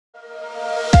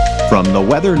From the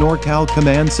Weather NorCal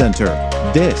Command Center,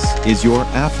 this is your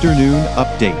afternoon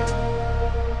update.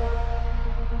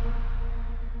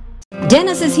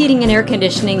 Dennis's Heating and Air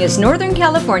Conditioning is Northern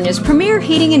California's premier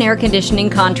heating and air conditioning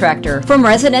contractor. From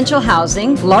residential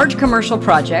housing, large commercial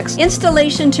projects,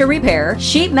 installation to repair,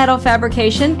 sheet metal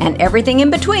fabrication, and everything in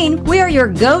between, we are your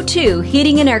go-to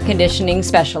heating and air conditioning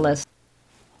specialist.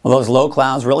 Well, those low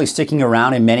clouds really sticking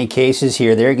around in many cases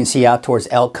here. There you can see out towards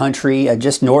Elk Country,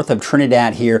 just north of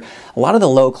Trinidad here. A lot of the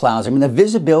low clouds, I mean, the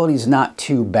visibility is not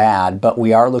too bad, but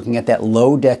we are looking at that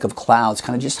low deck of clouds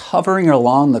kind of just hovering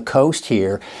along the coast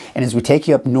here. And as we take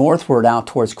you up northward out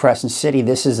towards Crescent City,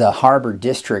 this is a harbor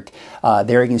district.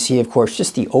 There you can see, of course,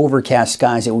 just the overcast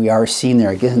skies that we are seeing there.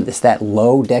 Again, it's that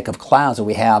low deck of clouds that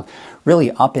we have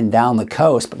really up and down the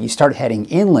coast. But you start heading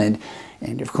inland,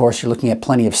 and of course, you're looking at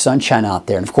plenty of sunshine out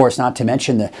there. And of course, not to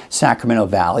mention the Sacramento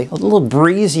Valley. A little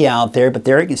breezy out there, but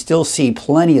there you can still see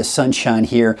plenty of sunshine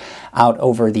here out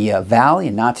over the valley.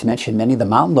 And not to mention many of the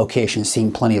mountain locations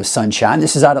seeing plenty of sunshine.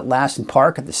 This is out at Lassen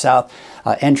Park at the south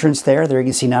entrance there. There you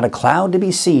can see not a cloud to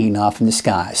be seen off in the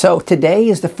sky. So today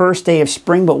is the first day of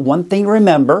spring, but one thing to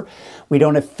remember, we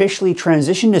don't officially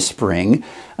transition to spring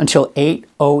until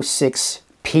 8:06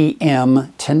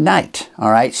 p.m. tonight.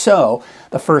 All right, so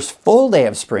the first full day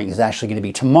of spring is actually going to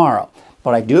be tomorrow.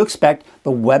 But I do expect the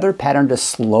weather pattern to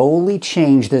slowly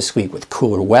change this week with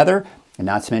cooler weather, and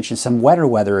not to mention some wetter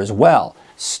weather as well.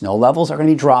 Snow levels are going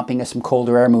to be dropping as some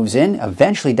colder air moves in,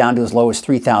 eventually down to as low as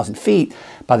 3,000 feet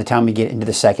by the time we get into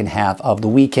the second half of the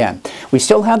weekend. We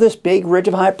still have this big ridge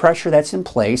of high pressure that's in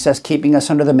place. That's keeping us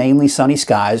under the mainly sunny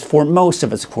skies for most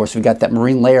of us. Of course, we've got that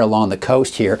marine layer along the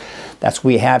coast here. That's what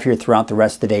we have here throughout the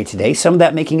rest of the day today. Some of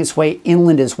that making its way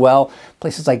inland as well,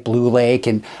 places like Blue Lake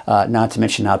and not to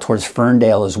mention out towards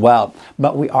Ferndale as well.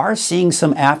 But we are seeing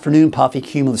some afternoon puffy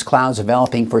cumulus clouds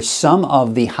developing for some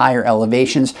of the higher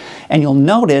elevations, and you'll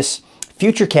notice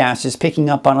Futurecast is picking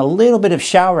up on a little bit of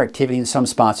shower activity in some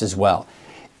spots as well.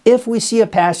 If we see a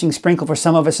passing sprinkle for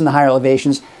some of us in the higher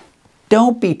elevations,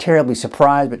 don't be terribly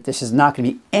surprised, but this is not going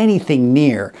to be anything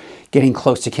near getting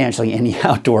close to canceling any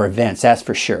outdoor events, that's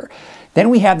for sure.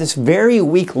 Then we have this very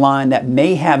weak line that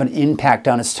may have an impact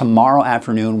on us tomorrow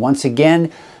afternoon. Once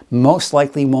again, most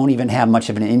likely won't even have much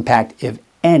of an impact, if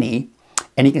any.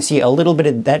 And you can see a little bit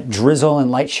of that drizzle and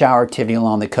light shower activity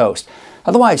along the coast.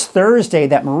 Otherwise, Thursday,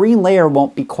 that marine layer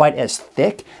won't be quite as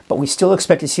thick, but we still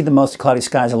expect to see the most cloudy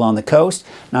skies along the coast,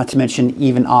 not to mention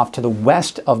even off to the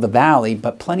west of the valley,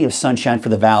 but plenty of sunshine for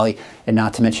the valley, and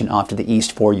not to mention off to the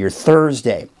east for your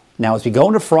Thursday. Now, as we go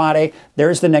into Friday,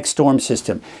 there's the next storm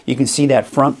system. You can see that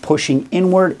front pushing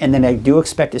inward, and then I do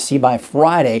expect to see by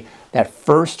Friday that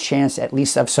first chance at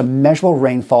least of some measurable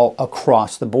rainfall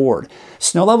across the board.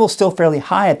 Snow level is still fairly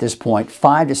high at this point,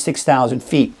 5,000 to 6,000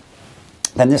 feet.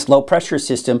 Then this low pressure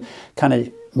system kind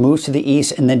of moves to the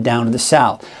east and then down to the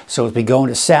south. So as we go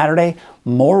into Saturday,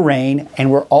 more rain, and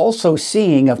we're also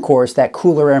seeing, of course, that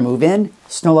cooler air move in.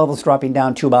 Snow levels dropping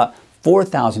down to about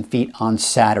 4,000 feet on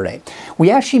Saturday.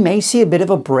 We actually may see a bit of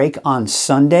a break on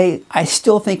Sunday. I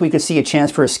still think we could see a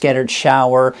chance for a scattered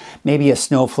shower, maybe a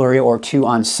snow flurry or two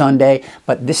on Sunday,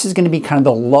 but this is going to be kind of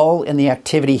the lull in the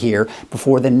activity here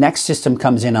before the next system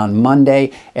comes in on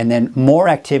Monday, and then more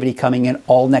activity coming in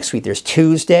all next week. There's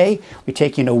Tuesday, we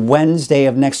take you into Wednesday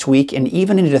of next week, and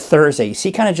even into Thursday. You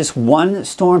see kind of just one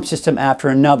storm system after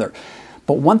another.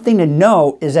 But one thing to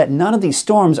note is that none of these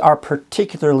storms are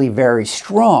particularly very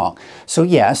strong. So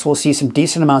yes, we'll see some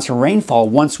decent amounts of rainfall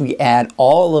once we add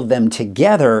all of them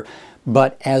together.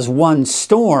 But as one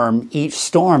storm, each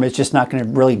storm is just not going to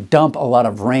really dump a lot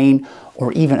of rain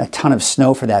or even a ton of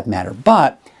snow for that matter.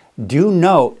 But do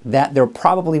note that there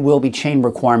probably will be chain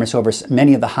requirements over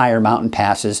many of the higher mountain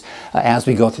passes as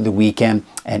we go through the weekend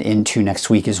and into next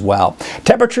week as well.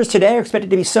 Temperatures today are expected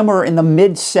to be somewhere in the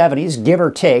mid 70s, give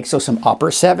or take. So some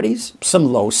upper 70s,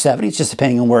 some low 70s, just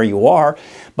depending on where you are.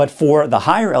 But for the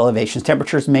higher elevations,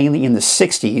 temperatures mainly in the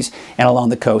 60s, and along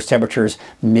the coast, temperatures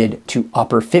mid to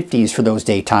upper 50s for those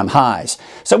daytime highs.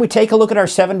 So we take a look at our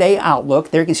 7-day outlook.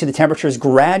 There you can see the temperatures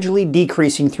gradually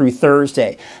decreasing through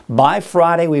Thursday. By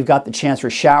Friday, we've got the chance for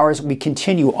showers. We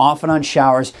continue off and on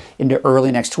showers into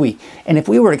early next week. And if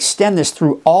we were to extend this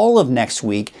through all of next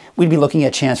week, we'd be looking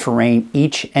at a chance for rain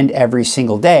each and every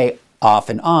single day, off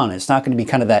and on. It's not going to be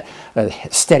kind of that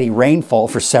steady rainfall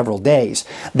for several days.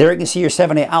 There you can see your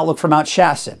 7-day outlook for Mount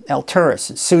Shasta, El Turris,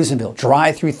 and Susanville,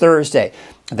 dry through Thursday.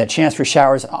 That chance for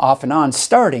showers off and on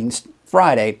starting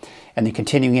Friday and then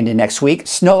continuing into next week.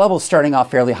 Snow levels starting off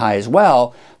fairly high as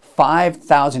well,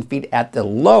 5,000 feet at the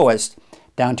lowest,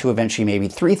 down to eventually maybe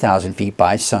 3,000 feet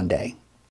by Sunday.